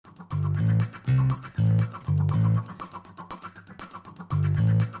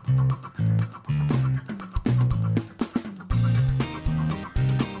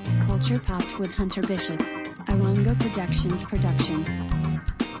Culture Popped with Hunter Bishop, a Rongo Productions production.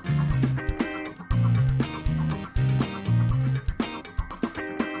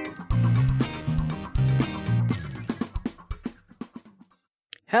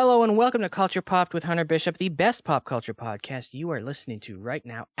 Hello and welcome to Culture Popped with Hunter Bishop, the best pop culture podcast you are listening to right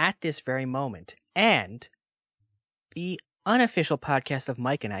now at this very moment, and the unofficial podcast of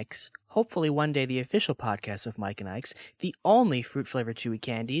Mike and Ike's, hopefully one day the official podcast of Mike and Ike's, the only fruit-flavored chewy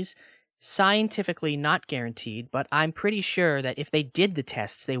candies, scientifically not guaranteed, but I'm pretty sure that if they did the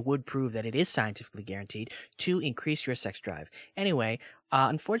tests, they would prove that it is scientifically guaranteed to increase your sex drive. Anyway,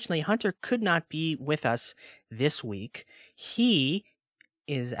 unfortunately, Hunter could not be with us this week. He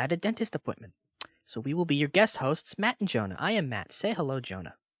is at a dentist appointment. So we will be your guest hosts, Matt and Jonah. I am Matt. Say hello,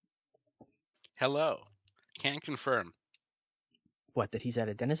 Jonah. Hello. Can confirm. What, that he's at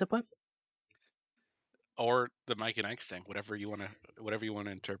a dentist appointment? Or the Mike and Ike's thing, whatever you want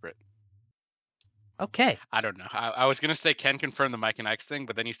to interpret. Okay. I don't know. I was gonna say can confirm the Mike and Ike's thing,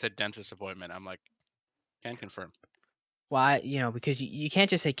 but then you said dentist appointment. I'm like, can confirm. Well, because you can't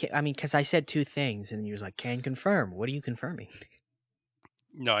just say, because I said two things, and you was like, can confirm. What are you confirming?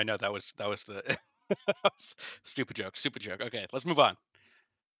 No, I know that was the stupid joke. Okay, let's move on.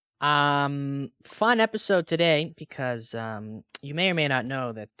 Fun episode today because you may or may not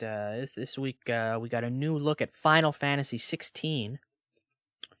know that this week we got a new look at Final Fantasy 16.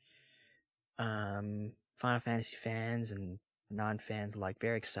 Final Fantasy fans and non-fans alike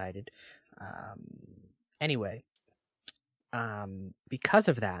very excited. Anyway, because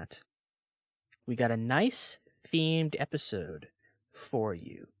of that, we got a nice themed episode for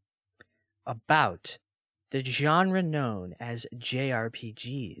you about the genre known as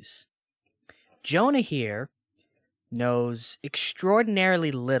JRPGs. Jonah here knows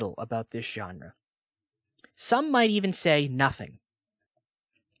extraordinarily little about this genre. Some might even say nothing.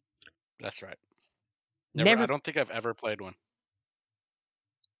 That's right. Never. I don't think I've ever played one.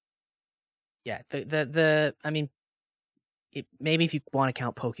 Yeah, maybe if you want to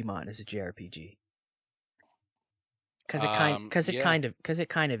count Pokemon as a JRPG, because it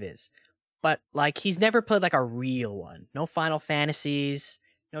kind of is. But, like, he's never played, like, a real one. No Final Fantasies,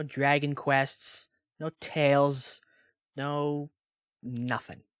 no Dragon Quests, no Tales, no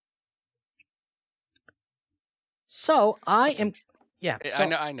nothing. So, I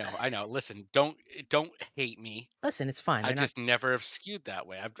know. Listen, don't hate me. Listen, it's fine. I just never have skewed that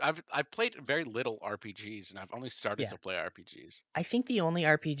way. I've played very little RPGs, and I've only started to play RPGs. I think the only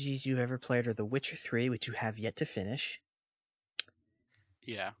RPGs you've ever played are The Witcher 3, which you have yet to finish.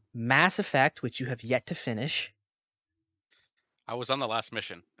 Yeah. Mass Effect, which you have yet to finish. I was on the last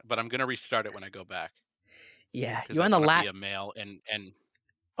mission, but I'm gonna restart it when I go back. Yeah, you're on the last. Be a male and.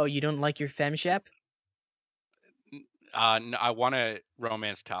 Oh, you don't like your femshep? No, I want to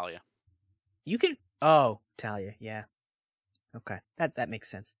romance Talia. You can. Oh, Talia. Yeah. Okay, that makes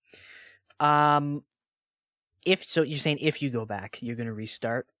sense. If so, you're saying if you go back, you're gonna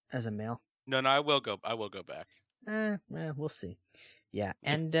restart as a male? No, I will go back. We'll see. Yeah,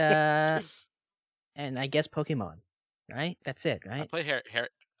 and and I guess Pokemon, right? That's it, right? I play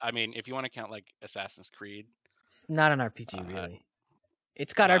I mean, if you want to count like Assassin's Creed, it's not an RPG really.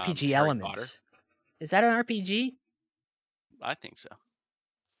 It's got RPG elements. Potter. Is that an RPG? I think so.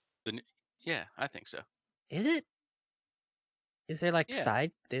 Yeah, I think so. Is it? Is there like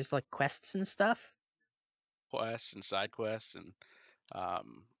there's like quests and stuff? Quests and side quests and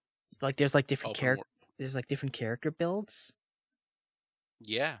like there's like different different character builds?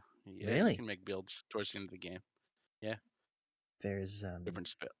 Yeah. Really? You can make builds towards the end of the game. Yeah. There's different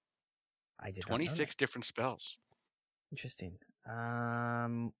spell. I did 26 different spells. Interesting.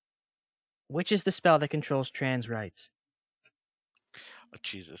 Which is the spell that controls trans rights? Oh,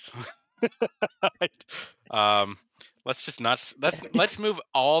 Jesus. Let's just not. Let's move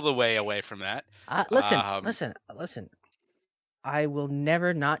all the way away from that. Listen. I will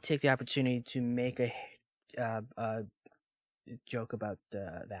never not take the opportunity to make a joke about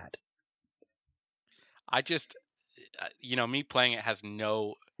that. I just, me playing it has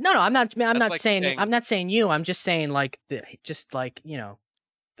no. No, I'm not. I'm not saying. I'm not saying you. I'm just saying the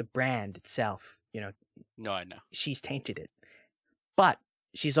brand itself. No, I know. She's tainted it, but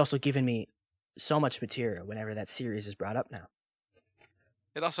she's also given me so much material whenever that series is brought up now.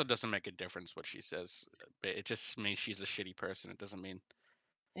 It also doesn't make a difference what she says. It just means she's a shitty person. It doesn't mean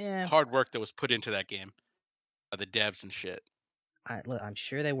hard work that was put into that game by the devs and shit. I'm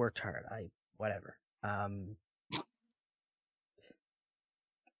sure they worked hard. Whatever.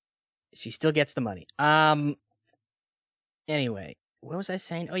 She still gets the money. Anyway, what was I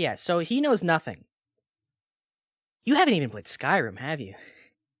saying? Oh yeah, so he knows nothing. You haven't even played Skyrim, have you?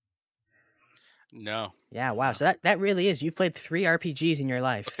 No. Yeah, wow. No. So that really is. You've played 3 RPGs in your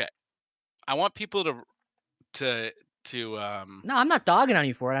life. Okay. I want people to No, I'm not dogging on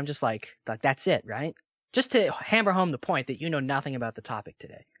you for it. I'm just like that's it, right? Just to hammer home the point that you know nothing about the topic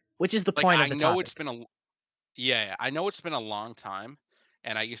today, which is the point of the topic. I know it's been a long time,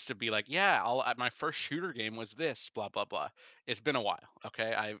 and I used to be like, yeah, my first shooter game was this, blah blah blah. It's been a while,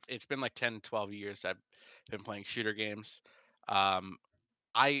 okay? It's been like 10, 12 years I've been playing shooter games. Um,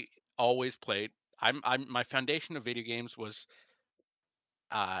 I always played. I'm my foundation of video games was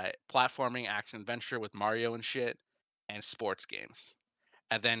platforming, action adventure with Mario and shit, and sports games.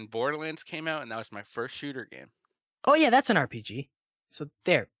 And then Borderlands came out, and that was my first shooter game. Oh yeah, that's an RPG. So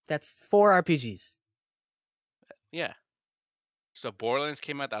that's 4 RPGs. Yeah. So Borderlands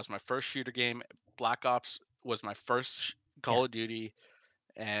came out. That was my first shooter game. Black Ops was my first Call of Duty,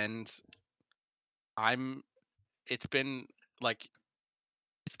 and It's been like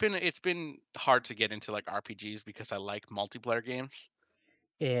it's been hard to get into like RPGs because I like multiplayer games.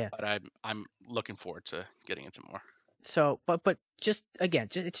 Yeah. But I'm looking forward to getting into more. So, but just again,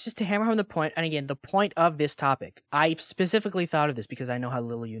 it's just to hammer home the point. And again, the point of this topic, I specifically thought of this because I know how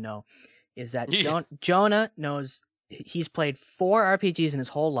little you know, is that Jonah knows he's played 4 RPGs in his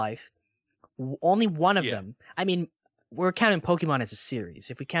whole life. Only one of them. I mean, we're counting Pokemon as a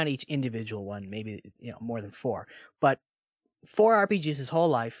series. If we count each individual one, maybe more than 4. But 4 RPGs his whole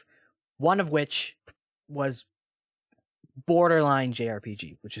life. One of which was borderline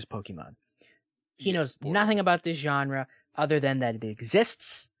JRPG, which is Pokemon. He knows nothing about this genre other than that it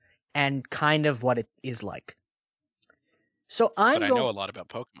exists and kind of what it is like. So I know a lot about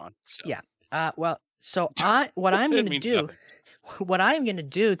Pokemon. So. Yeah. What I'm going to do, what I am going to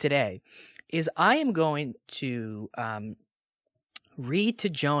do today, is I am going to read to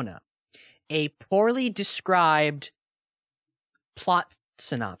Jonah a poorly described plot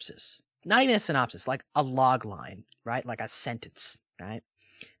synopsis. Not even a synopsis, like a log line, right? Like a sentence, right?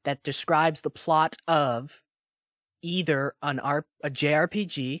 That describes the plot of either a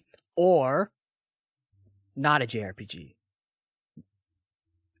JRPG or not a JRPG.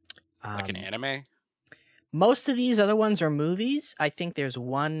 Like an anime? Most of these other ones are movies. I think there's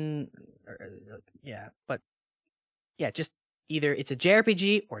one, just either it's a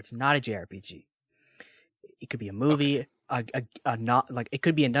JRPG or it's not a JRPG. It could be a movie, not like it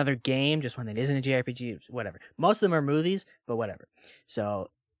could be another game, just one that isn't a JRPG, whatever. Most of them are movies, but whatever. So,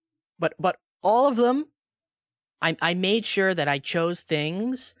 but all of them, I made sure that I chose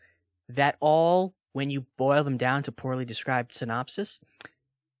things that all, when you boil them down to poorly described synopsis,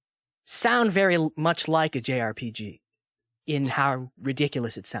 sound very much like a JRPG in how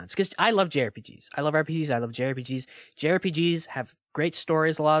ridiculous it sounds. Because I love JRPGs. I love RPGs. I love JRPGs. JRPGs have great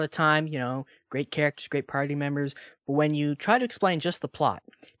stories a lot of the time, great characters, great party members. But when you try to explain just the plot,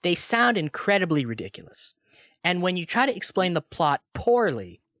 they sound incredibly ridiculous. And when you try to explain the plot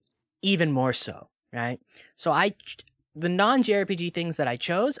poorly, even more so, right? So the non-JRPG things that I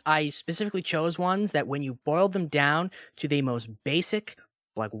chose, I specifically chose ones that when you boiled them down to the most basic,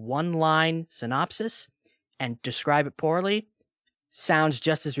 like one-line synopsis and describe it poorly, sounds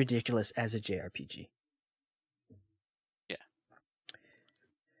just as ridiculous as a JRPG. Yeah.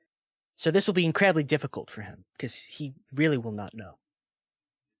 So this will be incredibly difficult for him because he really will not know.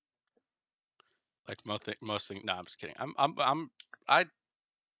 Like most things. No, I'm just kidding.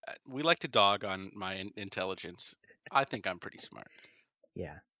 We like to dog on my intelligence. I think I'm pretty smart.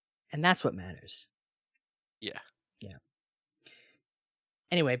 Yeah. And that's what matters. Yeah. Yeah.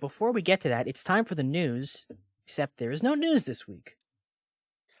 Anyway, before we get to that, it's time for the news, except there is no news this week.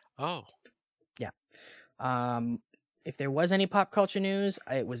 Oh. Yeah. If there was any pop culture news,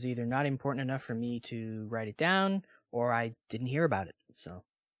 it was either not important enough for me to write it down, or I didn't hear about it. So,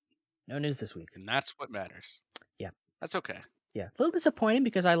 no news this week. And that's what matters. Yeah. That's okay. Yeah. A little disappointing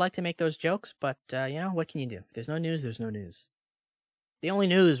because I like to make those jokes, but, what can you do? If there's no news, there's no news. The only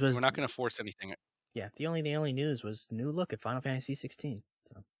news was... We're not going to force anything. Yeah, the only news was new look at Final Fantasy 16.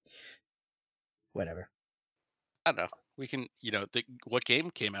 So, whatever. I don't know. We can, what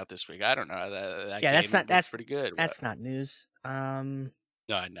game came out this week? I don't know. That yeah, game that's pretty good. That's not news. No,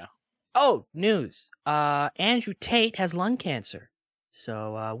 I know. Oh, news. Andrew Tate has lung cancer.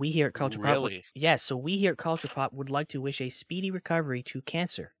 So we here at Culture Pop. Really? Yes. So we here at Culture Pop would like to wish a speedy recovery to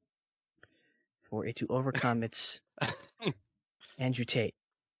cancer, for it to overcome its Andrew Tate.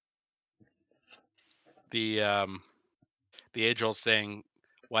 The age-old saying,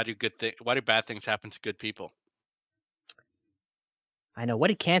 why do bad things happen to good people? I know. What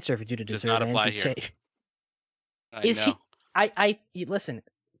did cancer ever do to deserve Andrew Tate? Listen,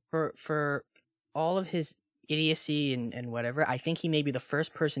 for all of his idiocy and whatever, I think he may be the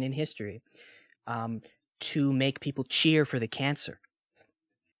first person in history to make people cheer for the cancer.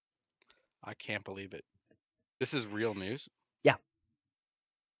 I can't believe it. This is real news.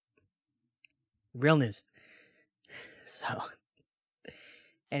 Real news. So,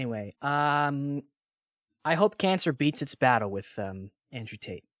 anyway, I hope cancer beats its battle with Andrew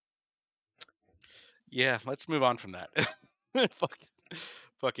Tate. Yeah, let's move on from that.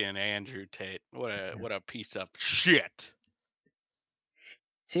 Fucking Andrew Tate. What a piece of shit.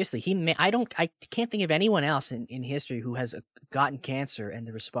 Seriously, I can't think of anyone else in history who has gotten cancer and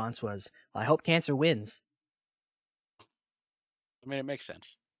the response was, well, I hope cancer wins. I mean, it makes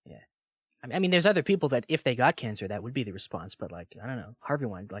sense. Yeah. I mean, there's other people that if they got cancer, that would be the response. But like, I don't know, Harvey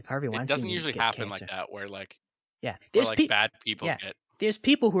Weinstein. It doesn't usually get happen cancer. like that, where like, yeah, where like bad people get. There's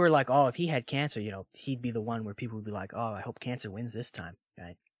people who are like, oh, if he had cancer, he'd be the one where people would be like, oh, I hope cancer wins this time,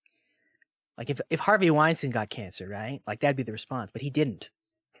 right? Like if Harvey Weinstein got cancer, right? Like that'd be the response, but he didn't.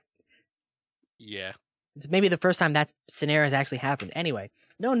 Yeah. It's maybe the first time that scenario has actually happened. Anyway,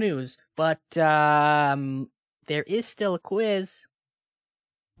 no news, but there is still a quiz.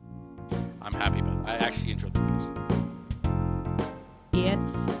 I'm happy about it. I actually enjoyed the quiz.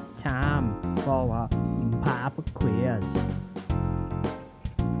 It's time for a pop quiz.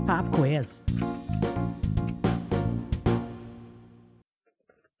 Pop quiz.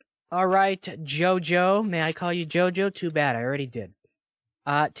 All right, Jojo. May I call you Jojo? Too bad, I already did.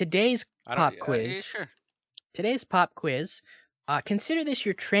 Today's pop quiz. Yeah, sure. Today's pop quiz. Consider this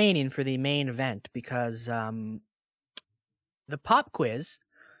your training for the main event because the pop quiz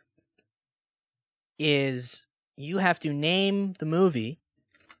is you have to name the movie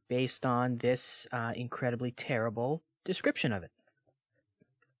based on this incredibly terrible description of it.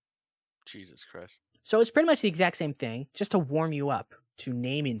 Jesus Christ. So it's pretty much the exact same thing, just to warm you up to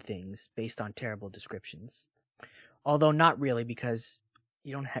naming things based on terrible descriptions. Although not really, because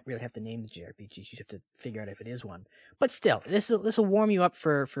you don't really have to name the JRPGs. You have to figure out if it is one. But still, this will warm you up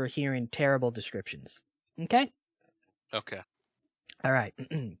for hearing terrible descriptions. Okay? Okay. All right.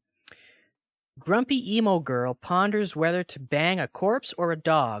 Grumpy emo girl ponders whether to bang a corpse or a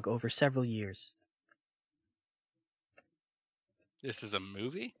dog over several years. This is a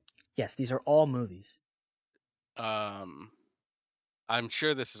movie? Yes, these are all movies. I'm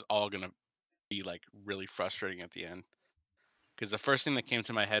sure this is all gonna be like really frustrating at the end. Because the first thing that came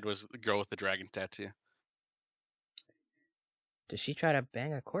to my head was the girl with the dragon tattoo. Does she try to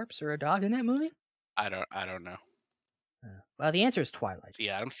bang a corpse or a dog in that movie? I don't know. Well, the answer is Twilight. It's the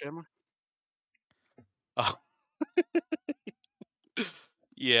Addams Family? Oh.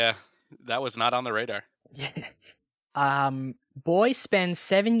 Yeah, that was not on the radar. Yeah. Boy spends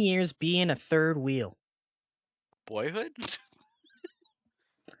 7 years being a third wheel. Boyhood?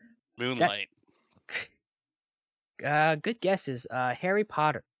 Moonlight. Good guesses. Harry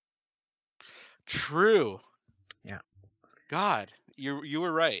Potter. True. Yeah. God, you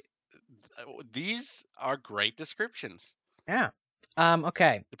were right. These are great descriptions. Yeah.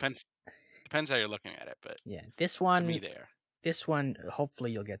 Okay. Depends how you're looking at it, but yeah, this one. To me, they are. This one,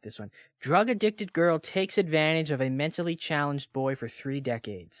 hopefully you'll get this one. Drug-addicted girl takes advantage of a mentally challenged boy for 3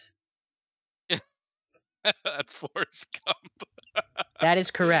 decades. That's Forrest Gump. That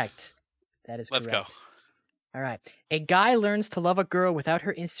is correct. Let's go. All right. A guy learns to love a girl without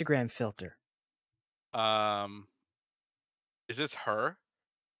her Instagram filter. Is this Her?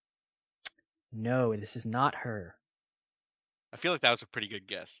 No, this is not Her. I feel like that was a pretty good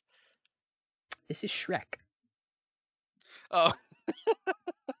guess. This is Shrek. Oh.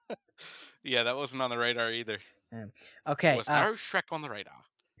 Yeah, that wasn't on the radar either. Okay. Was no Shrek on the radar.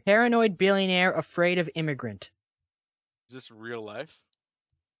 Paranoid billionaire afraid of immigrant. Is this real life?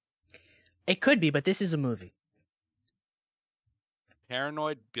 It could be, but this is a movie.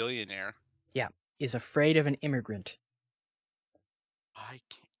 Paranoid billionaire. Yeah, is afraid of an immigrant.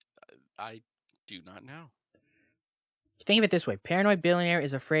 I do not know. Think of it this way. Paranoid billionaire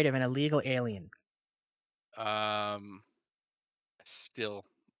is afraid of an illegal alien. Still,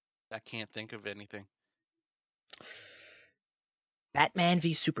 I can't think of anything. Batman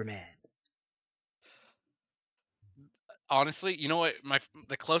v Superman. Honestly, you know what?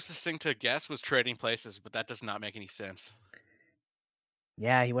 The closest thing to guess was Trading Places, but that does not make any sense.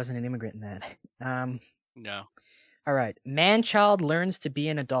 Yeah, he wasn't an immigrant in that. No. All right. Man-child learns to be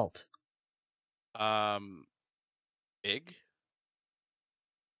an adult. Big?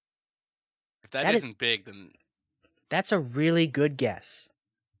 If that isn't big, then... That's a really good guess.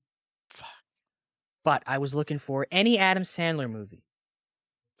 Fuck. But I was looking for any Adam Sandler movie.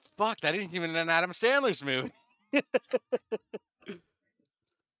 Fuck, that isn't even an Adam Sandler's movie.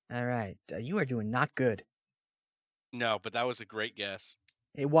 All right. You are doing not good. No, but that was a great guess.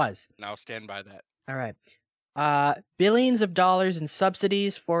 It was. And I'll stand by that. All right. Billions of dollars in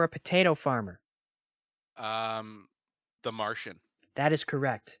subsidies for a potato farmer. The Martian. That is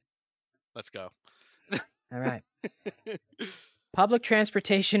correct. Let's go. All right. Public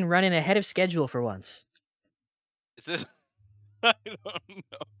transportation running ahead of schedule for once. Is this? I don't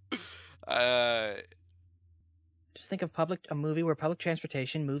know. Just think of a movie where public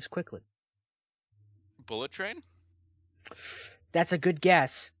transportation moves quickly. Bullet Train? That's a good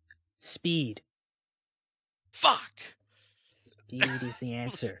guess. Speed. Fuck. Speed is the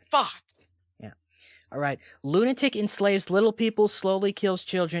answer. Fuck. Yeah. All right. Lunatic enslaves little people, slowly kills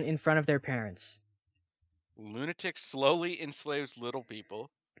children in front of their parents. Lunatic slowly enslaves little people.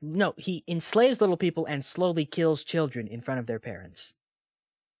 No, he enslaves little people and slowly kills children in front of their parents.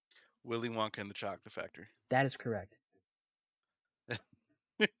 Willy Wonka and the Chocolate Factory. That is correct.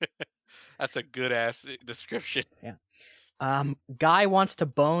 That's a good ass description. Yeah. Guy wants to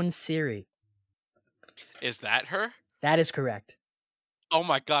bone Siri. Is that her? That is correct. Oh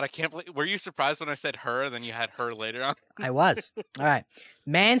my god, I can't believe. Were you surprised when I said her, and then you had her later on? I was. All right.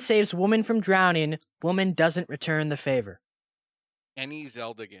 Man saves woman from drowning. Woman doesn't return the favor. Any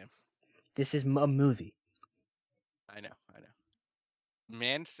Zelda game. This is a movie. I know.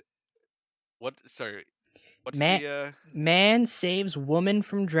 What? Sorry. What's Man saves woman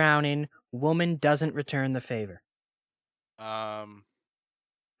from drowning. Woman doesn't return the favor. Drowning.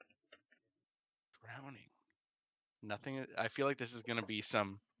 Nothing. I feel like this is gonna be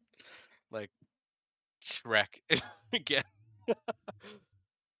some, like, Shrek again,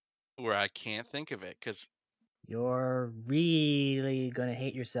 where I can't think of it because You're really gonna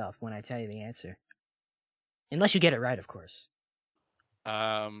hate yourself when I tell you the answer. Unless you get it right, of course.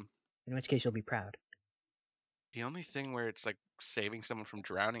 In which case you'll be proud. the only thing where it's like saving someone from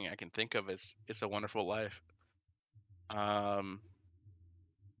drowning I can think of is It's a Wonderful Life.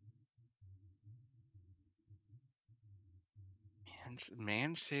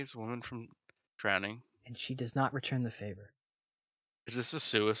 Man saves woman from drowning. And she does not return the favor. Is this a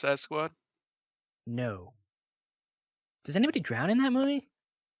Suicide Squad? No. Does anybody drown in that movie?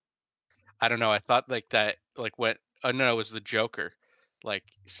 I don't know. I thought like that, like when. Oh no, it was the Joker, like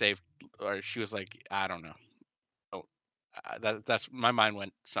saved, or she was like, I don't know. Oh, that's my mind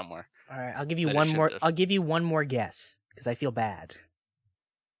went somewhere. All right, I'll give you That it one more. shouldn't have. I'll give you one more guess because I feel bad.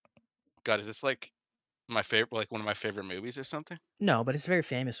 God, is this like my favorite, like one of my favorite movies or something? No, but it's a very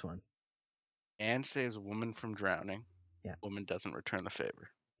famous one. Anne saves woman from drowning. Yeah. Woman doesn't return the favor.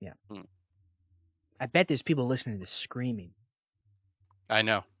 Yeah. Hmm. I bet there's people listening to this screaming. I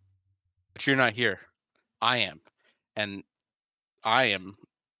know, but you're not here. I am, and I am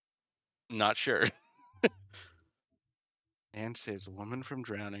not sure. Anne saves a woman from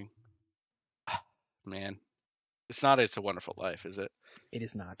drowning. Man, it's not It's a Wonderful Life, is it? It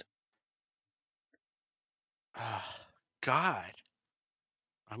is not. God,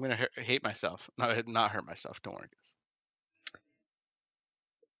 I'm gonna hate myself. Not hurt myself. Don't worry.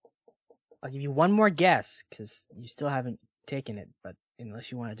 I'll give you one more guess because you still haven't taken it. But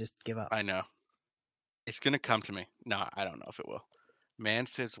unless you want to just give up. I know. It's gonna come to me. No, I don't know if it will. Man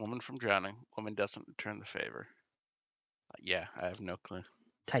saves woman from drowning. Woman doesn't return the favor. Yeah, I have no clue.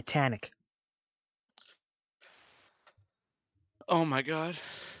 Titanic. Oh my god.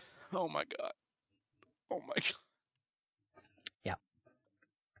 Oh my god. Oh my god. Yeah.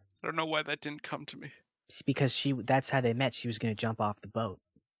 I don't know why that didn't come to me. It's because that's how they met. She was going to jump off the boat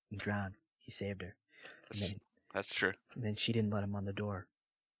and drown. He saved her. That's true. And then she didn't let him on the door.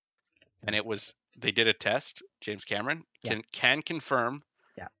 And they did a test. James Cameron can confirm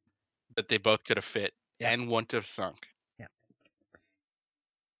that they both could have fit and wouldn't have sunk. Yeah.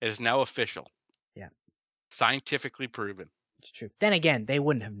 It is now official. Yeah. Scientifically proven. It's true. Then again, they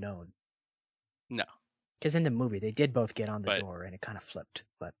wouldn't have known. No. Because in the movie, they did both get on the door and it kind of flipped.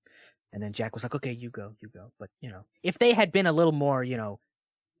 And then Jack was like, okay, you go. But, if they had been a little more,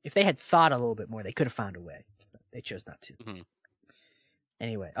 if they had thought a little bit more, they could have found a way. But they chose not to. Mm-hmm.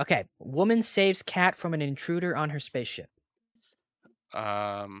 Anyway, okay. Woman saves cat from an intruder on her spaceship.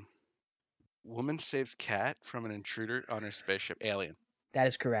 Woman saves cat from an intruder on her spaceship. Alien. That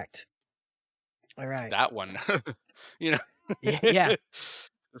is correct. All right. That one. Yeah.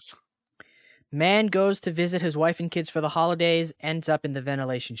 Man goes to visit his wife and kids for the holidays, ends up in the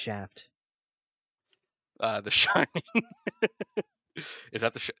ventilation shaft. The Shining. Is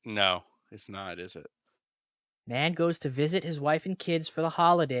that No, it's not, is it? Man goes to visit his wife and kids for the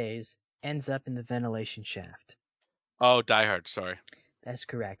holidays, ends up in the ventilation shaft. Oh, Die Hard, sorry. That's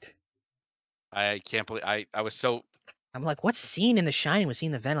correct. I can't believe I was so... I'm like, what scene in The Shining was he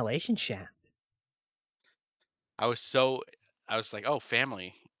in the ventilation shaft? I was so I was like, oh,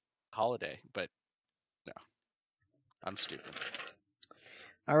 family holiday, but no, I'm stupid.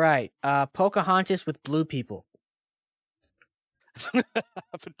 All right. Pocahontas with blue people.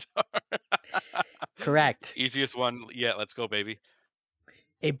 Avatar. Correct. Easiest one. Yeah, let's go, baby.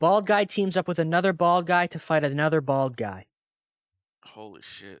 A bald guy teams up with another bald guy to fight another bald guy. Holy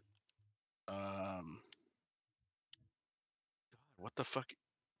shit. What the fuck?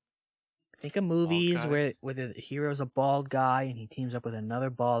 Think of movies guy? where the hero's a bald guy and he teams up with another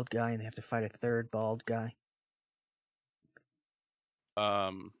bald guy and they have to fight a third bald guy.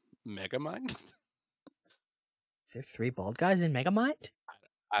 Megamind? Is there 3 bald guys in Megamind?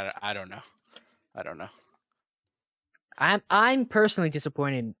 I don't know. I don't know. I'm personally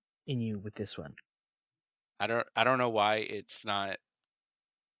disappointed in you with this one. I don't know why it's not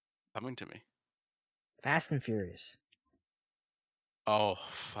coming to me. Fast and Furious. Oh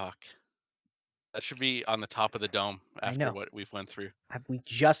fuck. That should be on the top of the dome I after know. what we've went through. We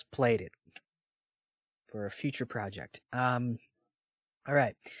just played it for a future project. All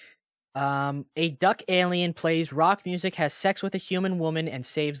right. A duck alien plays rock music, has sex with a human woman, and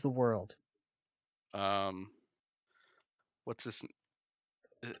saves the world. What's this?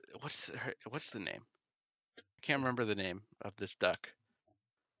 What's the name? I can't remember the name of this duck.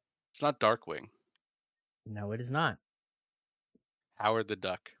 It's not Darkwing. No, it is not. Howard the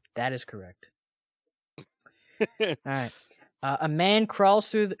Duck. That is correct. All right. A man crawls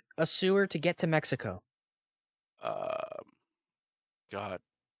through a sewer to get to Mexico. God,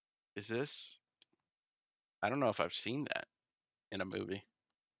 is this? I don't know if I've seen that in a movie.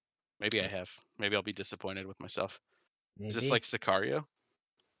 Maybe I have. Maybe I'll be disappointed with myself. Maybe. Is this like Sicario?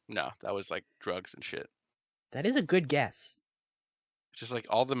 No, that was like drugs and shit. That is a good guess. It's just like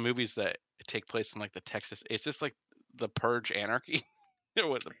all the movies that take place in like the Texas. Is this like the Purge Anarchy?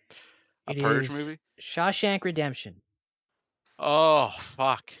 What, a Purge movie? Shawshank Redemption. Oh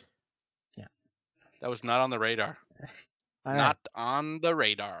fuck! Yeah, that was not on the radar. All not right. on the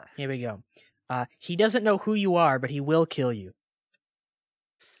radar. Here we go. He doesn't know who you are, but he will kill you.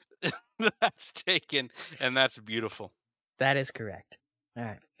 That's taken, and that's beautiful. That is correct. All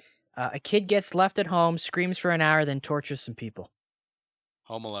right. A kid gets left at home, screams for an hour, then tortures some people.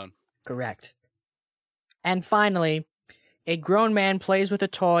 Home Alone. Correct. And finally, a grown man plays with a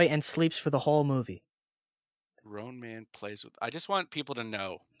toy and sleeps for the whole movie. Grown man plays with... I just want people to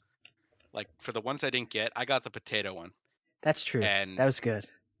know, like, for the ones I didn't get, I got the potato one. That's true. And that was good.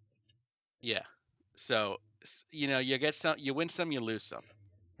 Yeah. So, you know, you get some, you win some, you lose some.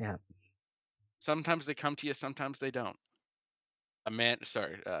 Yeah. Sometimes they come to you, sometimes they don't. A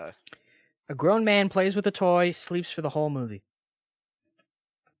grown man plays with a toy, sleeps for the whole movie.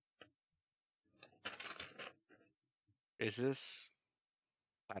 Is this...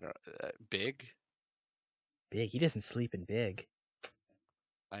 I don't know. Big? Big? He doesn't sleep in Big.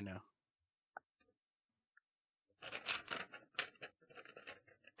 I know.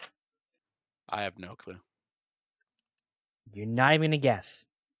 I have no clue. You're not even gonna guess.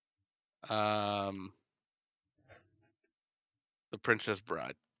 The Princess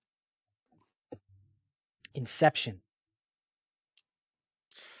Bride. Inception.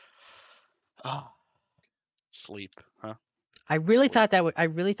 Oh. Sleep, huh? I really thought that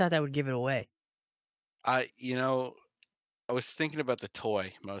would give it away. I was thinking about the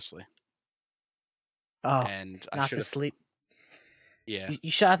toy mostly. Oh, and not the sleep. Yeah.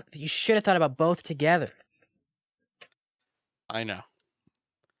 You should have thought about both together. I know.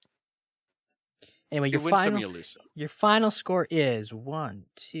 Anyway, you win some, you lose some. Your final score is 1,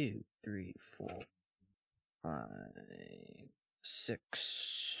 2, 3, 4, 5,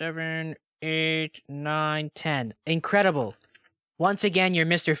 6, 7, 8, 9, 10. Incredible. Once again, you're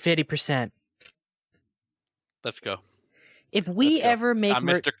Mr. 50%. Let's go. If we ever make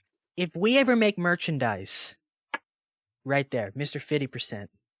merchandise, right there, Mr. 50%.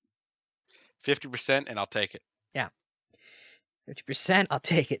 50%, and I'll take it. Yeah. 50%, I'll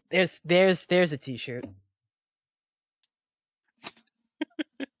take it. There's a t-shirt.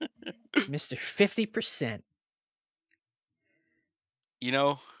 Mr. 50%. You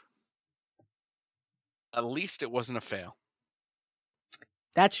know, at least it wasn't a fail.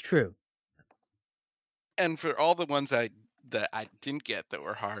 That's true. And for all the ones that I didn't get that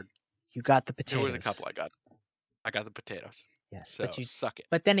were hard, you got the potatoes. There was a couple I got. I got the potatoes. Yes, so but you suck it.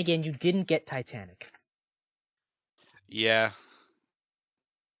 But then again, you didn't get Titanic. Yeah.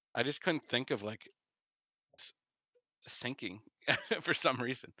 I just couldn't think of like sinking for some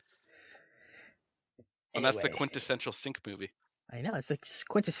reason. And that's the quintessential sink movie. I know, it's like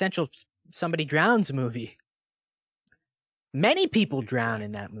quintessential somebody drowns movie. Many people drown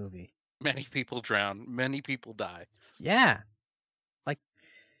in that movie. Many people drown. Many people die. Yeah.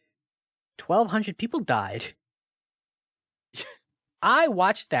 1,200 people died. I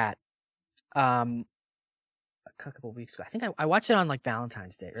watched that a couple of weeks ago. I think I watched it on like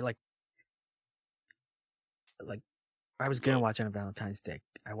Valentine's Day, or like I was gonna watch it on Valentine's Day.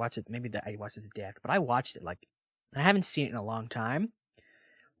 I watched it I watched it the day after, but I watched it like I haven't seen it in a long time.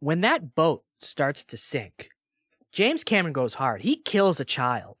 When that boat starts to sink, James Cameron goes hard. He kills a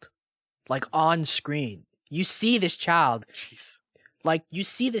child, like on screen. You see this child, Jeez. like you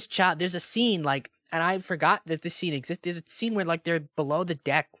see this child. There's a scene like, and I forgot that this scene exists. There's a scene where like they're below the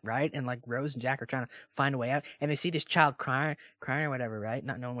deck, right, and like Rose and Jack are trying to find a way out, and they see this child crying or whatever, right,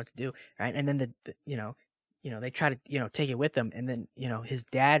 not knowing what to do, right, and then the they try to take it with them, and then his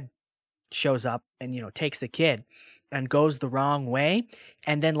dad shows up and takes the kid and goes the wrong way,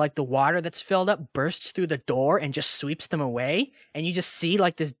 and then like the water that's filled up bursts through the door and just sweeps them away, and you just see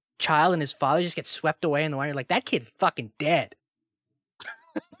like this child and his father just get swept away in the water. Like, that kid's fucking dead.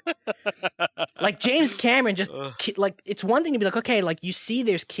 Like, James Cameron just like, it's one thing to be like, okay, like you see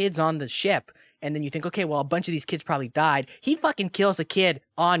there's kids on the ship and then you think, okay, well, a bunch of these kids probably died. He fucking kills a kid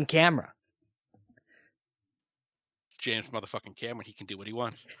on camera. It's James motherfucking Cameron. He can do what he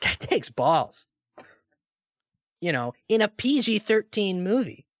wants. That takes balls. In a PG-13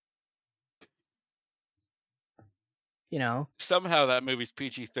 movie. Somehow that movie's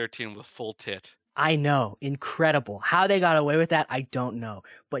PG-13 with full tit. I know. Incredible. How they got away with that, I don't know.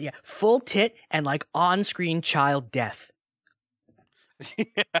 But yeah, full tit and like on-screen child death. Yeah.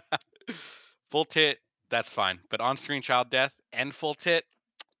 Full tit, that's fine. But on-screen child death and full tit?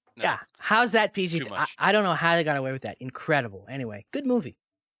 No. Yeah. How's that PG? Too much. I don't know how they got away with that. Incredible. Anyway, good movie.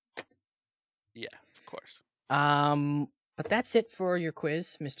 Yeah, of course. But that's it for your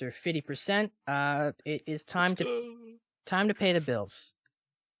quiz, Mr. 50%. It is time to pay the bills.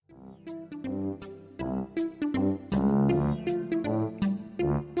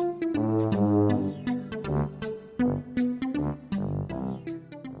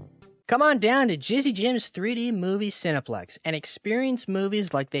 Come on down to Jizzy Jim's 3D Movie Cineplex and experience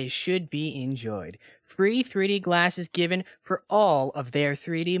movies like they should be enjoyed. Free 3D glasses given for all of their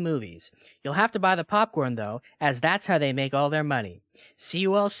 3D movies. You'll have to buy the popcorn though, as that's how they make all their money. See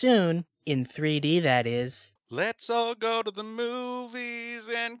you all soon, in 3D that is. Let's all go to the movies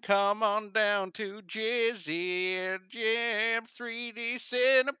and come on down to Jizzy Jim's 3D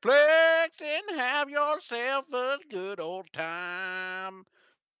Cineplex and have yourself a good old time.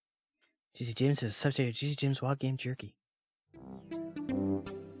 Jizzy Jim's is a subject of Jizzy Jim's Wild Game Jerky.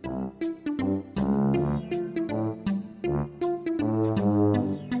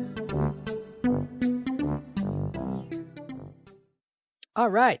 All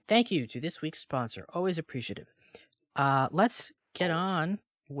right, thank you to this week's sponsor. Always appreciative. Let's get on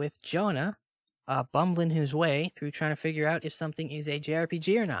with Jonah bumbling his way through trying to figure out if something is a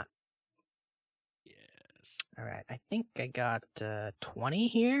JRPG or not. Yes. All right, I think I got 20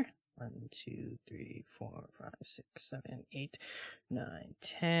 here. 1, 2, 3, 4, 5, 6, 7, 8, 9,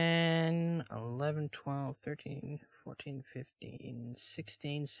 10, 11, 12, 13, 14, 15,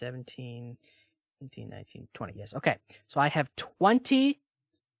 16, 17, 18, 19, 20. Yes, okay. So I have 20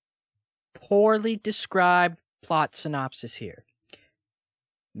 poorly described plot synopses here.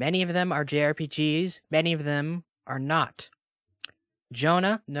 Many of them are JRPGs, many of them are not.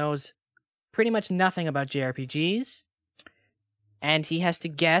 Jonah knows pretty much nothing about JRPGs, and he has to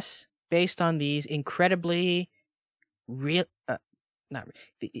guess based on these incredibly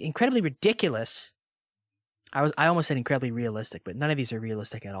incredibly ridiculous. I almost said incredibly realistic, but none of these are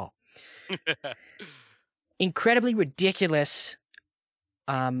realistic at all. Incredibly ridiculous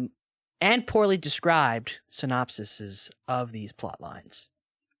and poorly described synopsises of these plot lines.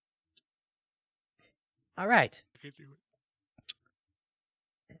 All right.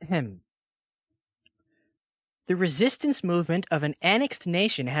 The resistance movement of an annexed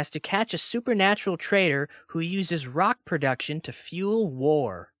nation has to catch a supernatural traitor who uses rock production to fuel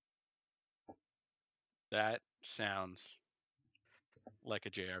war. That sounds like a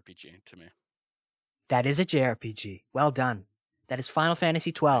JRPG to me. That is a JRPG. Well done. That is Final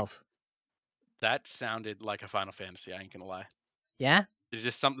Fantasy XII. That sounded like a Final Fantasy, I ain't gonna lie. Yeah? There's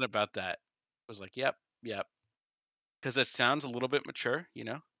just something about that. I was like, yep. Because it sounds a little bit mature,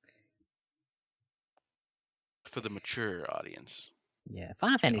 For the mature audience. Yeah,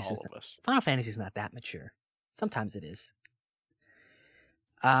 Final Fantasy is not that mature. Sometimes it is.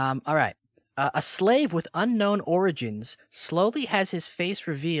 All right. A slave with unknown origins slowly has his face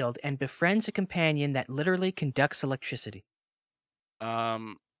revealed and befriends a companion that literally conducts electricity.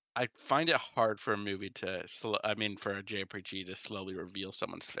 I find it hard for a movie for a JRPG to slowly reveal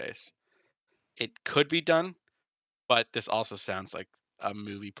someone's face. It could be done, but this also sounds like a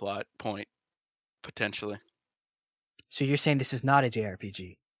movie plot point potentially. So you're saying this is not a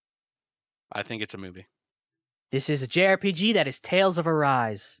JRPG? I think it's a movie. This is a JRPG that is Tales of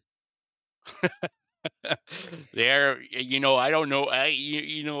Arise. There, I don't know.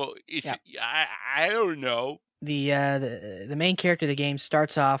 It's Yeah. I don't know. The main character of the game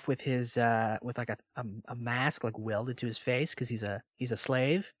starts off with his with like a mask like welded to his face because he's a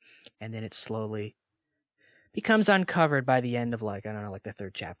slave, and then it slowly becomes uncovered by the end of like I don't know like the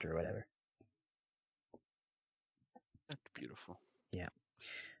third chapter or whatever. That's beautiful. Yeah.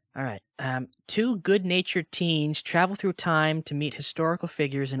 All right. Two good-natured teens travel through time to meet historical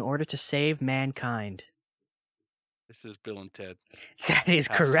figures in order to save mankind. This is Bill and Ted. That is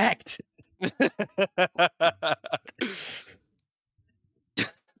Has to be. correct.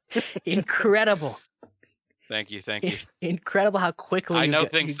 Incredible. Thank you. Incredible how quickly I you know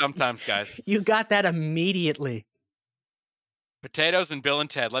got- things you- sometimes, guys. You got that immediately. Potatoes and Bill and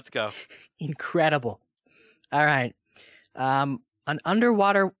Ted. Let's go. Incredible. All right. An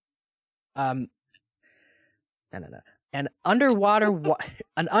underwater no. An underwater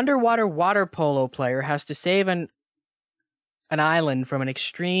water polo player has to save an island from an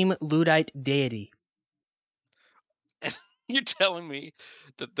extreme Luddite deity. You're telling me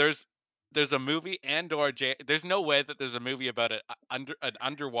that there's a movie and or there's no way that there's a movie about an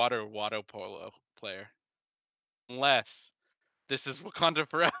underwater water polo player, unless this is Wakanda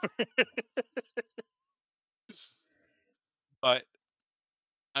Forever. But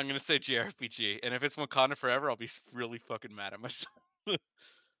I'm gonna say JRPG, and if it's Wakanda Forever, I'll be really fucking mad at myself.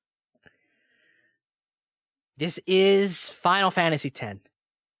 This is Final Fantasy X. Thank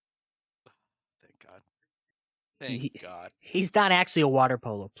God. Thank He- God. He's not actually a water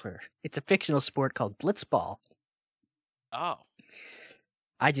polo player. It's a fictional sport called blitzball. Oh,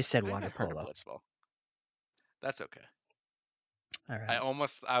 I just said I water haven't heard of polo. Blitzball. That's okay. All right.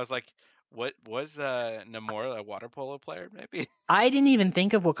 I was like, what was Namora a water polo player? Maybe I didn't even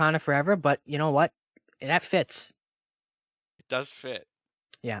think of Wakanda Forever, but you know what? That fits. it does fit.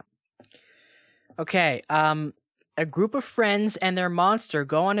 Okay. A group of friends and their monster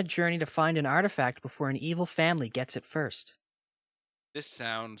go on a journey to find an artifact before an evil family gets it first. This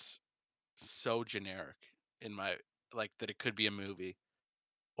sounds so generic in my that it could be a movie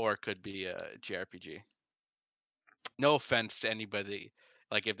or it could be a JRPG. No offense to anybody,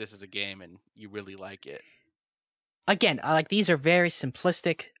 if this is a game and you really like it. Again, these are very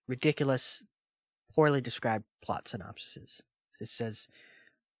simplistic, ridiculous, poorly described plot synopsises. It says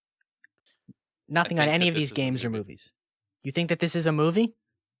nothing on think any that of these this is a games or movie. movies. You think that this is a movie?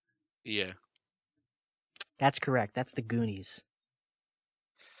 Yeah. That's correct. That's the Goonies.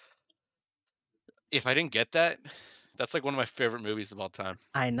 If I didn't get that, that's like one of my favorite movies of all time.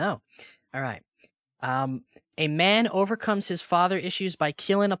 I know. All right. A man overcomes his father issues by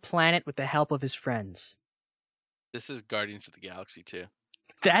killing a planet with the help of his friends. This is Guardians of the Galaxy too.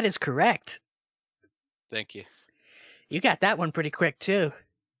 That is correct. Thank you. You got that one pretty quick too.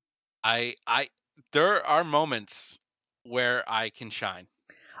 There are moments where I can shine.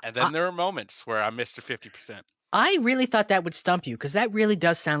 And then there are moments where I'm Mr. 50%. I really thought that would stump you because that really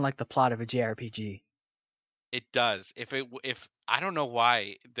does sound like the plot of a JRPG. It does. If I don't know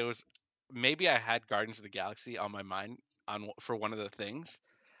why there was, maybe I had Guardians of the Galaxy on my mind for one of the things,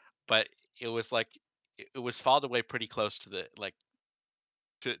 but it was it was filed away pretty close to the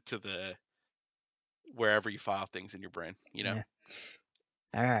to the wherever you file things in your brain, Yeah.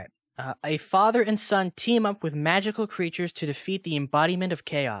 All right. A father and son team up with magical creatures to defeat the embodiment of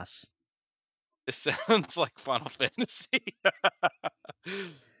chaos. This sounds like Final Fantasy.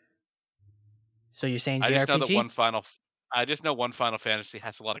 So you're saying JRPG? I just know one Final Fantasy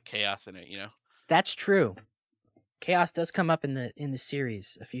has a lot of chaos in it, That's true. Chaos does come up in the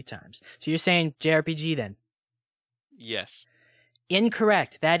series a few times. So you're saying JRPG then? Yes.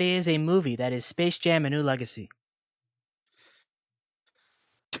 Incorrect. That is a movie. That is Space Jam: A New Legacy.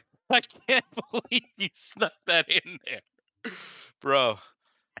 I can't believe you snuck that in there. Bro.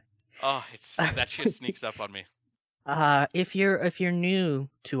 Oh, that shit sneaks up on me. If you're new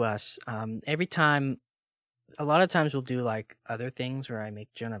to us, a lot of times we'll do other things where I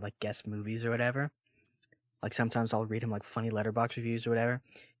make Jonah guest movies or whatever. Sometimes I'll read him funny letterbox reviews or whatever.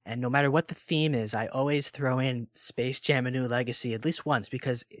 And no matter what the theme is, I always throw in Space Jam: A New Legacy at least once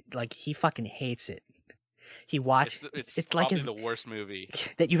because he fucking hates it. He watched. It's probably the worst movie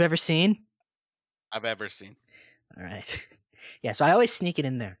that you've ever seen. I've ever seen. All right. Yeah, so I always sneak it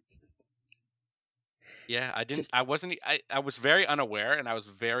in there. Yeah, I didn't. I wasn't. I was very unaware, and I was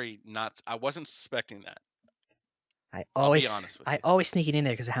very not. I wasn't suspecting that. I'll be honest with you. I always sneak it in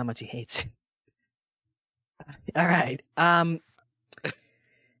there because of how much he hates it. All right.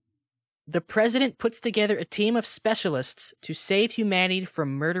 The president puts together a team of specialists to save humanity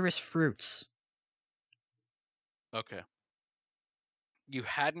from murderous fruits. Okay. You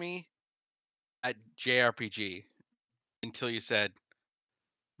had me at JRPG until you said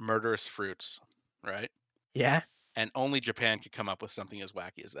murderous fruits, right? Yeah? And only Japan could come up with something as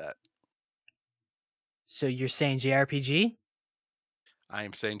wacky as that. So you're saying JRPG? I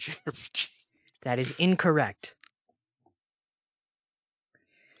am saying JRPG. That is incorrect.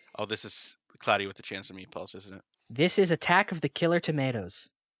 Oh, this is Cloudy with the Chance of Meatballs, isn't it? This is Attack of the Killer Tomatoes.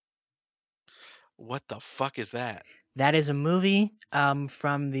 What the fuck is that? That is a movie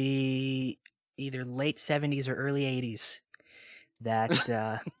from the either late 70s or early 80s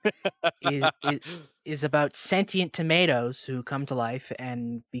that is about sentient tomatoes who come to life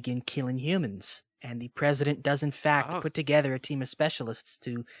and begin killing humans. And the president does, in fact, Oh. put together a team of specialists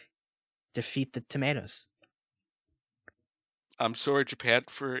to defeat the tomatoes. I'm sorry, Japan,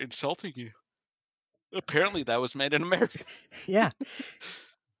 for insulting you. Apparently, that was made in America. Yeah.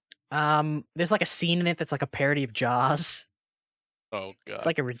 There's like a scene in it that's like a parody of Jaws. Oh god. It's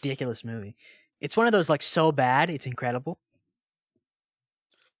like a ridiculous movie. It's one of those like so bad, it's incredible.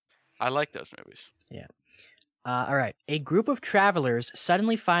 I like those movies. Yeah. All right. A group of travelers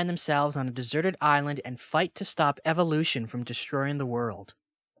suddenly find themselves on a deserted island and fight to stop evolution from destroying the world.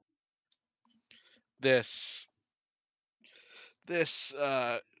 This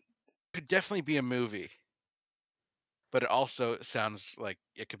could definitely be a movie, but it also sounds like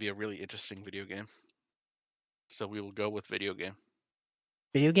it could be a really interesting video game. So we will go with video game.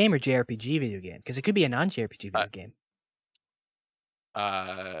 Video game or JRPG video game? Because it could be a non-JRPG video game.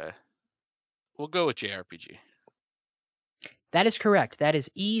 We'll go with JRPG. That is correct. That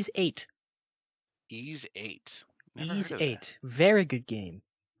is Ys 8. Ys 8. Never Ys heard of 8. Very good game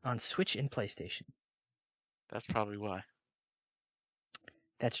on Switch and PlayStation. That's probably why.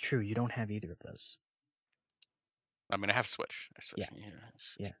 That's true. You don't have either of those. I mean, I have Switch. Yeah. I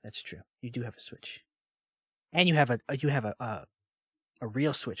Switch. Yeah, that's true. You do have a Switch, and you have a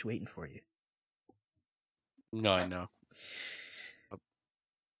real Switch waiting for you. No, I know.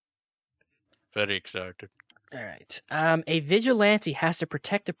 Very excited. All right. A vigilante has to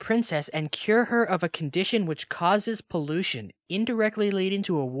protect a princess and cure her of a condition which causes pollution, indirectly leading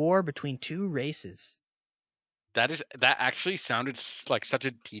to a war between two races. That actually sounded like such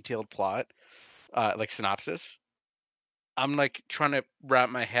a detailed plot, like synopsis. I'm like trying to wrap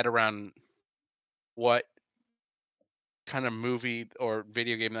my head around what kind of movie or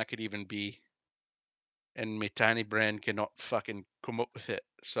video game that could even be, and my tiny brain cannot fucking come up with it.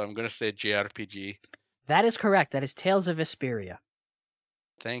 So I'm gonna say JRPG. That is correct. That is Tales of Vesperia.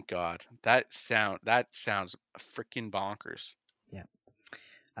 Thank God. That sounds freaking bonkers. Yeah.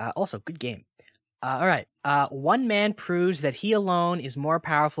 Also, good game. All right. One man proves that he alone is more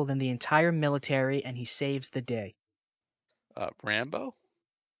powerful than the entire military, and he saves the day. Rambo?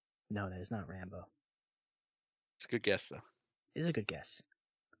 No, that is not Rambo. It's a good guess though. It is a good guess.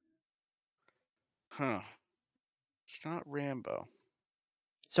 Huh. It's not Rambo.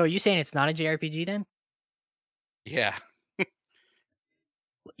 So are you saying it's not a JRPG then? Yeah.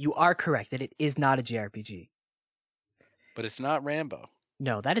 You are correct that it is not a JRPG. But it's not Rambo.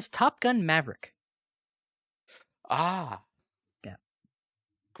 No, that is Top Gun Maverick. Ah. Yeah.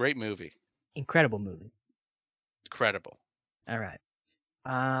 Great movie. Incredible movie. Credible. All right.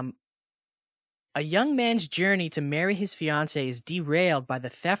 A young man's journey to marry his fiancée is derailed by the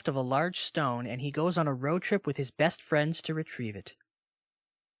theft of a large stone, and he goes on a road trip with his best friends to retrieve it.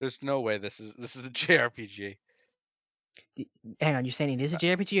 There's no way this is a JRPG. Hang on, you're saying it is a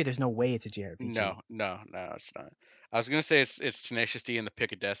JRPG, or there's no way it's a JRPG? No, it's not. I was gonna say it's Tenacious D and the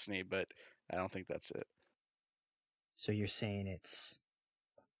Pick of Destiny, but I don't think that's it. So you're saying it's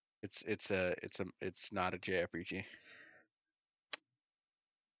not a JRPG.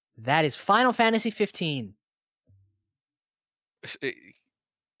 That is Final Fantasy 15.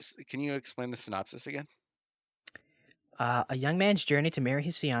 Can you explain the synopsis again? A young man's journey to marry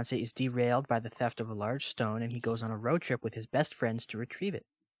his fiancée is derailed by the theft of a large stone, and he goes on a road trip with his best friends to retrieve it.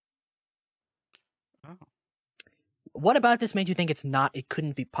 Oh. What about this made you think it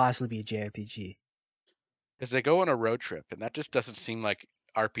couldn't be possibly be a JRPG? Because they go on a road trip, and that just doesn't seem like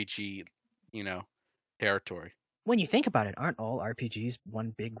RPG, territory. When you think about it, aren't all RPGs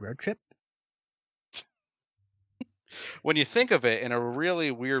one big road trip? When you think of it in a really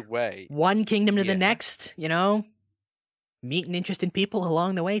weird way. One kingdom to the Yeah. next, meeting interesting people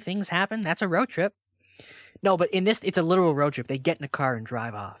along the way, things happen. That's a road trip. No, but in this, it's a literal road trip. They get in a car and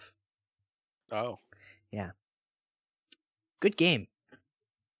drive off. Oh. Yeah. Good game.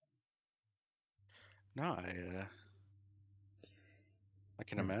 No, I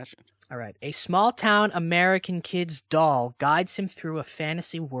can imagine. All right. A small town American kid's doll guides him through a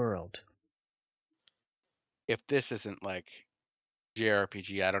fantasy world. If this isn't like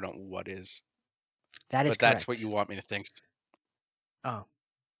JRPG, I don't know what is. That is But correct. that's what you want me to think. Oh.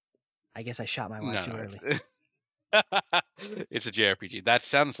 I guess I shot my wife too early. It's a JRPG. That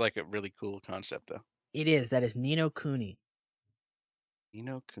sounds like a really cool concept, though. It is. That is Ni no Kuni. Ni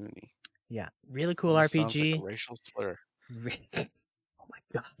no Kuni. Yeah. Really cool Almost RPG. sounds like a racial slur. Oh my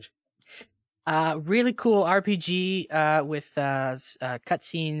god. Really cool RPG with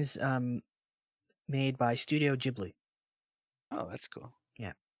cutscenes made by Studio Ghibli. Oh, that's cool.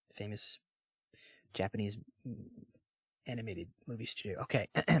 Yeah, famous Japanese animated movie studio. Okay.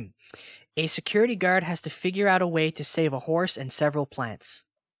 A security guard has to figure out a way to save a horse and several plants.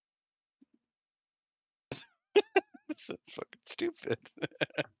 That's fucking stupid.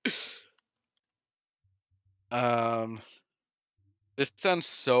 This sounds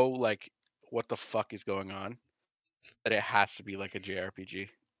so like what the fuck is going on that it has to be like a JRPG.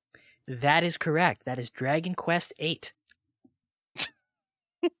 That is correct. That is Dragon Quest VIII.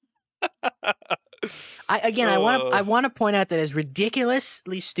 I want to point out that as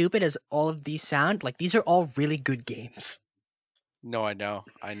ridiculously stupid as all of these sound, like these are all really good games. No, I know.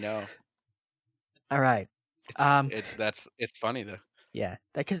 All right. It's funny though. Yeah,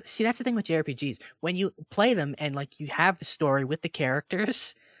 because see, that's the thing with JRPGs. When you play them and like you have the story with the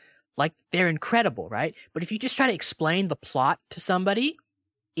characters, like they're incredible, right? But if you just try to explain the plot to somebody,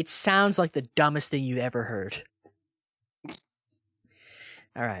 it sounds like the dumbest thing you ever heard.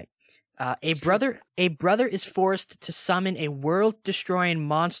 All right. A brother is forced to summon a world-destroying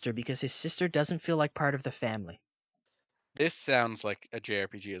monster because his sister doesn't feel like part of the family. This sounds like a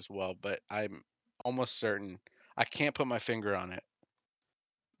JRPG as well, but I'm almost certain I can't put my finger on it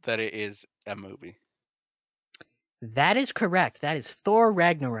that it is a movie. That is correct. That is Thor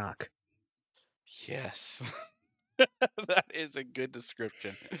Ragnarok. Yes. That is a good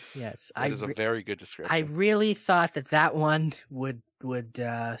description. Yes, that is a very good description. I really thought that one would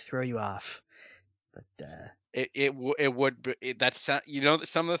throw you off, but it would be, that's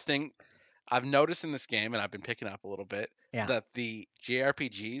some of the thing I've noticed in this game, and I've been picking up a little bit, that the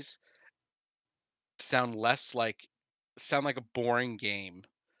JRPGs sound like a boring game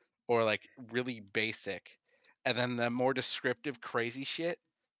or like really basic, and then the more descriptive crazy shit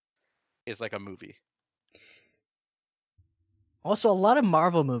is like a movie. Also, a lot of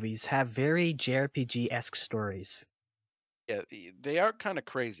Marvel movies have very JRPG-esque stories. Yeah, they are kind of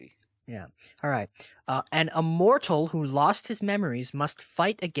crazy. Yeah. All right. An immortal who lost his memories must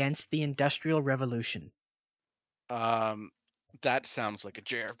fight against the Industrial Revolution. That sounds like a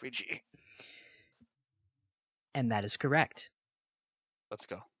JRPG. And that is correct. Let's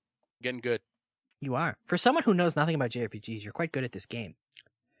go. Getting good. You are. For someone who knows nothing about JRPGs, you're quite good at this game.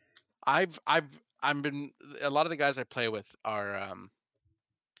 I've been, a lot of the guys I play with are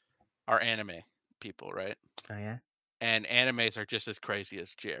anime people, right? Oh yeah. And animes are just as crazy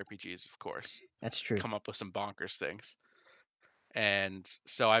as JRPGs, of course. That's true. Come up with some bonkers things. And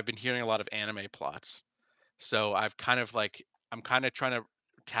so I've been hearing a lot of anime plots. So I'm kind of trying to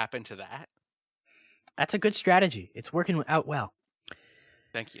tap into that. That's a good strategy. It's working out well.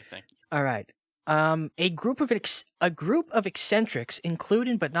 Thank you. All right. A group of eccentrics,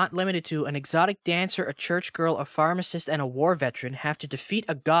 including but not limited to an exotic dancer, a church girl, a pharmacist, and a war veteran, have to defeat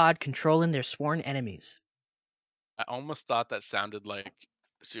a god controlling their sworn enemies. I almost thought that sounded like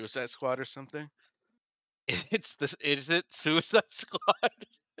Suicide Squad or something. Is it Suicide Squad?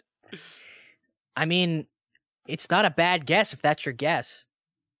 I mean, it's not a bad guess if that's your guess.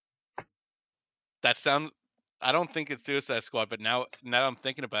 That sounds. I don't think it's Suicide Squad, but now I'm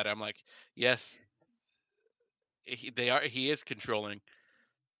thinking about it, I'm like, yes, he is controlling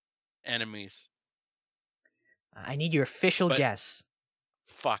enemies. I need your official guess.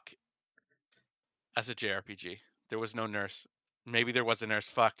 Fuck. As a JRPG, there was no nurse. Maybe there was a nurse.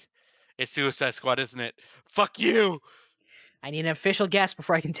 Fuck. It's Suicide Squad, isn't it? Fuck you. I need an official guess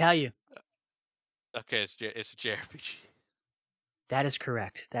before I can tell you. Okay, it's a JRPG. That is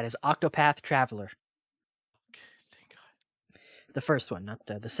correct. That is Octopath Traveler. Thank God. The first one, not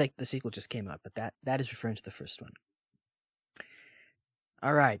the sequel just came out, but that is referring to the first one.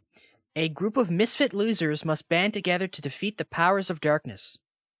 All right. A group of misfit losers must band together to defeat the powers of darkness.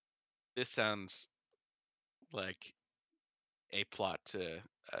 This sounds like a plot to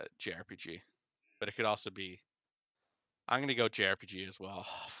a JRPG, but it could also be. I'm gonna go JRPG as well.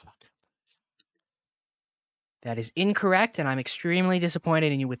 Oh, fuck. That is incorrect, and I'm extremely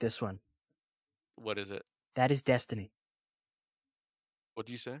disappointed in you with this one. What is it? That is Destiny. What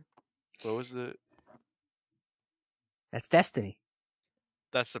do you say? What was the? That's Destiny.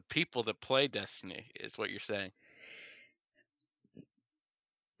 That's the people that play Destiny, is what you're saying.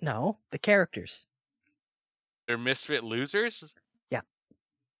 No, the characters. They're misfit losers. Yeah.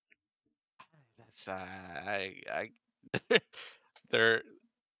 That's they're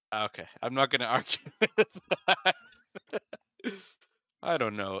okay. I'm not gonna argue with that. I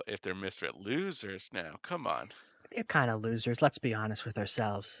don't know if they're misfit losers now. Come on. They're kind of losers. Let's be honest with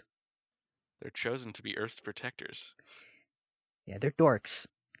ourselves. They're chosen to be Earth's protectors. Yeah, they're dorks.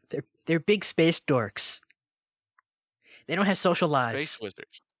 They're big space dorks. They don't have social lives. Space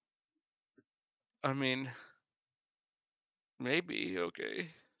wizards. I mean, maybe, okay,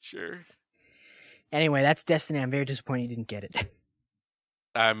 sure. Anyway, that's Destiny. I'm very disappointed you didn't get it.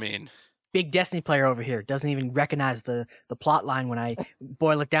 I mean, Big Destiny player over here doesn't even recognize the plot line when I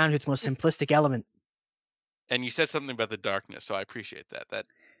boil it down to its most simplistic element. and you said something about the darkness, so I appreciate that.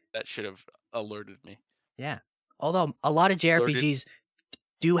 That should have alerted me. Yeah. Although a lot of JRPGs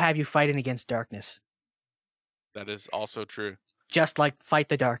do have you fighting against darkness. That is also true. Just like Fight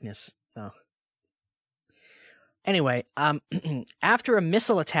the Darkness. So anyway, after a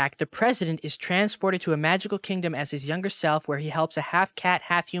missile attack, the president is transported to a magical kingdom as his younger self, where he helps a half-cat,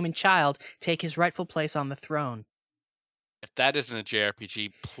 half-human child take his rightful place on the throne. If that isn't a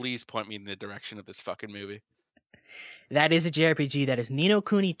JRPG, please point me in the direction of this fucking movie. That is a JRPG. That is Ni no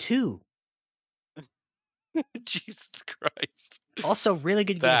Kuni 2. Jesus Christ. Also, really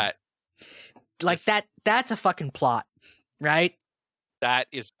good game. Like that's a fucking plot, right? That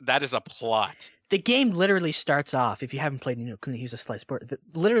is a plot. The game literally starts off, if you haven't played Ni no Kuni, he's a slice sport.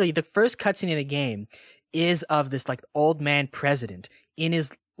 Literally, the first cutscene of the game is of this like old man president in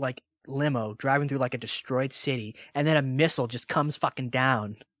his like limo driving through like a destroyed city, and then a missile just comes fucking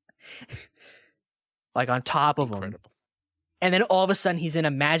down, like on top of him. And then all of a sudden, he's in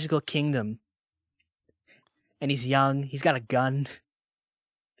a magical kingdom, and he's young. He's got a gun.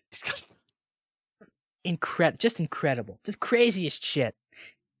 Just incredible. The craziest shit.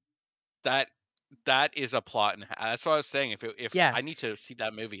 That is a plot, and that's what I was saying. If Yeah. I need to see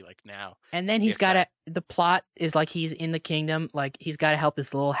that movie like now. And then he's got the plot is like he's in the kingdom, like he's got to help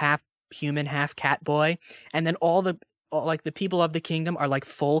this little half human, half cat boy, and then all the people of the kingdom are like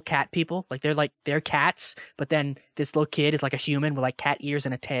full cat people, like they're cats, but then this little kid is like a human with like cat ears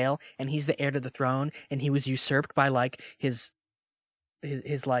and a tail, and he's the heir to the throne, and he was usurped by like his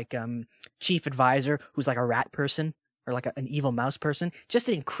like chief advisor, who's like a rat person or like an evil mouse person. Just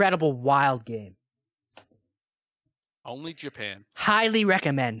an incredible wild game. Only Japan. Highly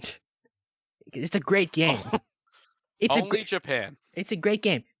recommend. It's a great game. Japan. It's a great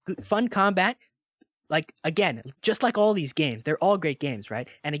game. Good, fun combat. Like, again, just like all these games, they're all great games, right?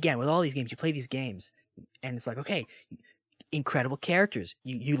 And again, with all these games, you play these games, and it's like, okay, incredible characters.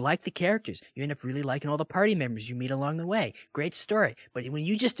 You like the characters. You end up really liking all the party members you meet along the way. Great story. But when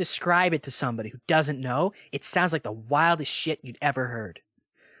you just describe it to somebody who doesn't know, it sounds like the wildest shit you'd ever heard.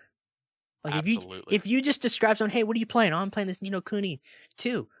 Like Absolutely. if you just describe someone, hey, what are you playing? Oh, I'm playing this Ni no Kuni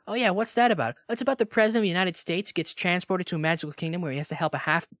 2. Oh yeah, what's that about? It's about the president of the United States who gets transported to a magical kingdom where he has to help a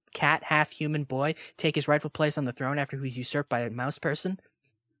half cat, half human boy take his rightful place on the throne after he's usurped by a mouse person.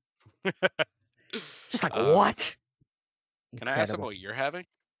 Just like what? Can I ask them what you're having?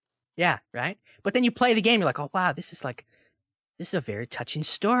 Yeah, right. But then you play the game, you're like, oh wow, this is a very touching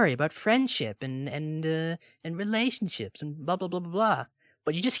story about friendship and relationships and blah blah blah blah blah.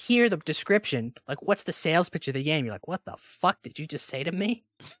 But you just hear the description, like, what's the sales pitch of the game? You're like, what the fuck did you just say to me?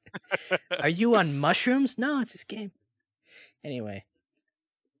 Are you on mushrooms? No, it's this game. Anyway.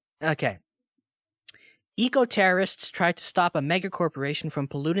 Okay. Eco-terrorists try to stop a megacorporation from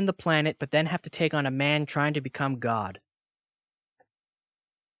polluting the planet, but then have to take on a man trying to become God.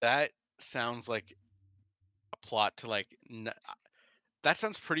 That sounds like a plot to like... that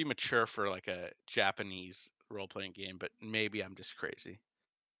sounds pretty mature for like a Japanese role-playing game, but maybe I'm just crazy.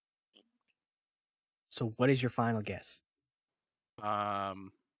 So what is your final guess? My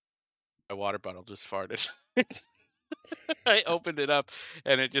water bottle just farted. I opened it up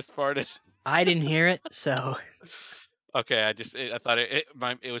and it just farted. I didn't hear it, so okay. I thought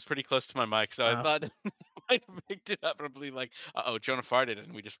it was pretty close to my mic, so I thought I might have picked it up and be like, Jonah farted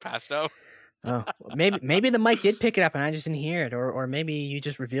and we just passed out. Oh, maybe the mic did pick it up and I just didn't hear it, or maybe you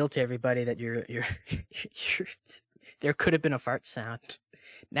just revealed to everybody that you're there could have been a fart sound.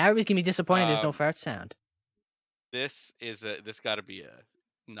 Now everybody's gonna be disappointed there's no fart sound. This got to be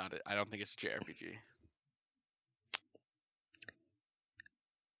I don't think it's a JRPG.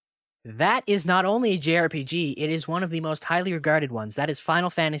 That is not only a JRPG, it is one of the most highly regarded ones. That is Final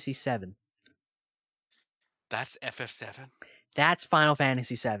Fantasy VII. That's FF7? That's Final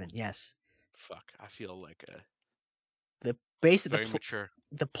Fantasy VII, yes. Fuck, I feel like the basic very mature.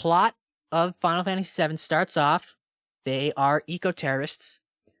 the plot of Final Fantasy VII starts off, they are eco-terrorists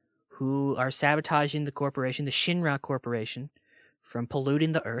who are sabotaging the corporation, the Shinra Corporation, from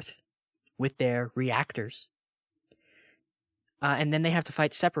polluting the Earth with their reactors. And then they have to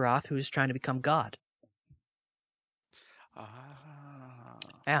fight Sephiroth, who is trying to become God.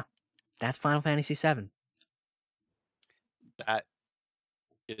 Yeah, that's Final Fantasy VII. That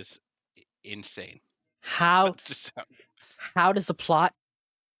is insane. How Just does the plot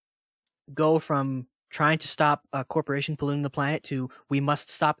go from trying to stop a corporation polluting the planet to we must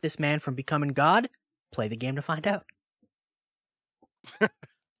stop this man from becoming God? Play the game to find out.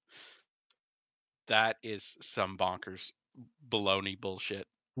 That is some bonkers baloney bullshit.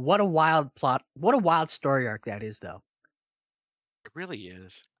 What a wild plot. What a wild story arc that is, though. It really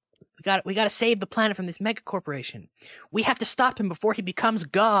is. We got to save the planet from this mega corporation. We have to stop him before he becomes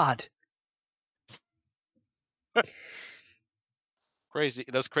God. Crazy.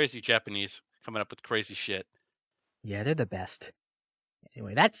 Those crazy Japanese coming up with crazy shit. Yeah, they're the best.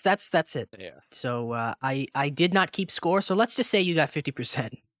 Anyway, that's it. Yeah. So I did not keep score, so let's just say you got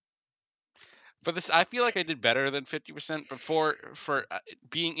 50%. For this, I feel like I did better than 50%. But for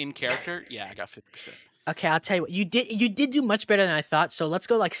being in character, yeah, I got 50%. Okay, I'll tell you what. You did do much better than I thought, so let's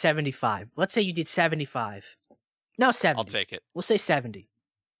go like 75. Let's say you did 75. No, 70. I'll take it. We'll say 70.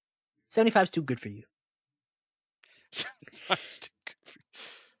 75 is too good for you.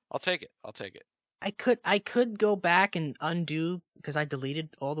 I'll take it. I could go back and undo, because I deleted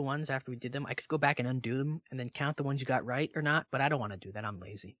all the ones after we did them. I could go back and undo them and then count the ones you got right or not, but I don't want to do that. I'm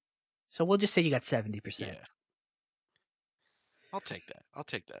lazy. So we'll just say you got 70%. Yeah. I'll take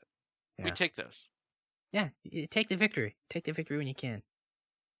that. Yeah. We take those. Yeah, take the victory. Take the victory when you can.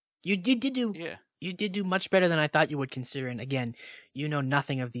 You did do. Yeah. You did do much better than I thought you would, considering, again, you know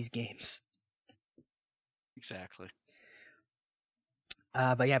nothing of these games. Exactly.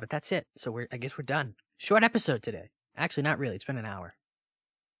 But that's it. So I guess we're done. Short episode today. Actually, not really. It's been an hour.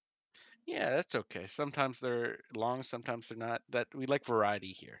 Yeah, that's okay. Sometimes they're long, sometimes they're not. That we like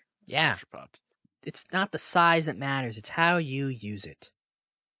variety here. Yeah. Culture Popped. It's not the size that matters. It's how you use it.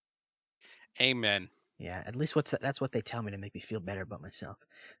 Amen. Yeah, at least that's what they tell me to make me feel better about myself.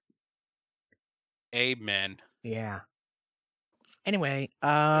 Amen. Yeah. Anyway,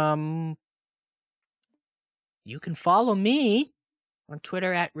 you can follow me on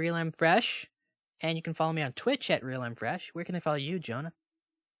Twitter at RealMFresh, and you can follow me on Twitch at RealMFresh. Where can they follow you, Jonah?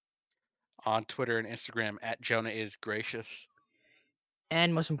 On Twitter and Instagram at Jonah is Gracious.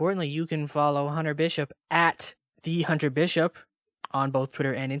 And most importantly, you can follow Hunter Bishop at The Hunter Bishop on both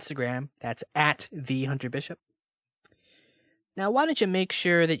Twitter and Instagram. That's at The Hunter Bishop. Now, why don't you make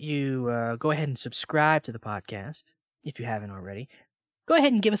sure that you go ahead and subscribe to the podcast if you haven't already. Go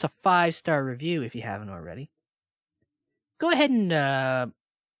ahead and give us a 5-star review if you haven't already. Go ahead and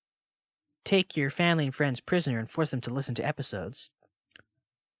take your family and friends prisoner and force them to listen to episodes.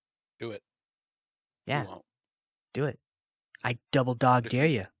 Do it. Yeah, do it. I double dog dare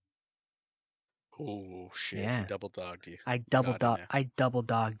you. Oh shit! Yeah. He double dogged you. I double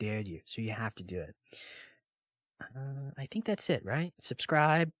dog dared you, so you have to do it. I think that's it, right?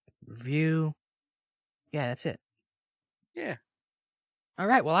 Subscribe, review. Yeah, that's it. Yeah. All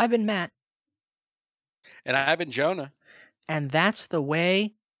right. Well, I've been Matt, And I've been Jonah. and that's the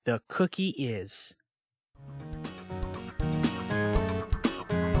way the cookie is.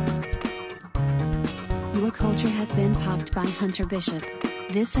 Your culture has been popped by Hunter Bishop.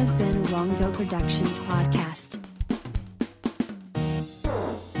 This has been a Wongo Productions podcast.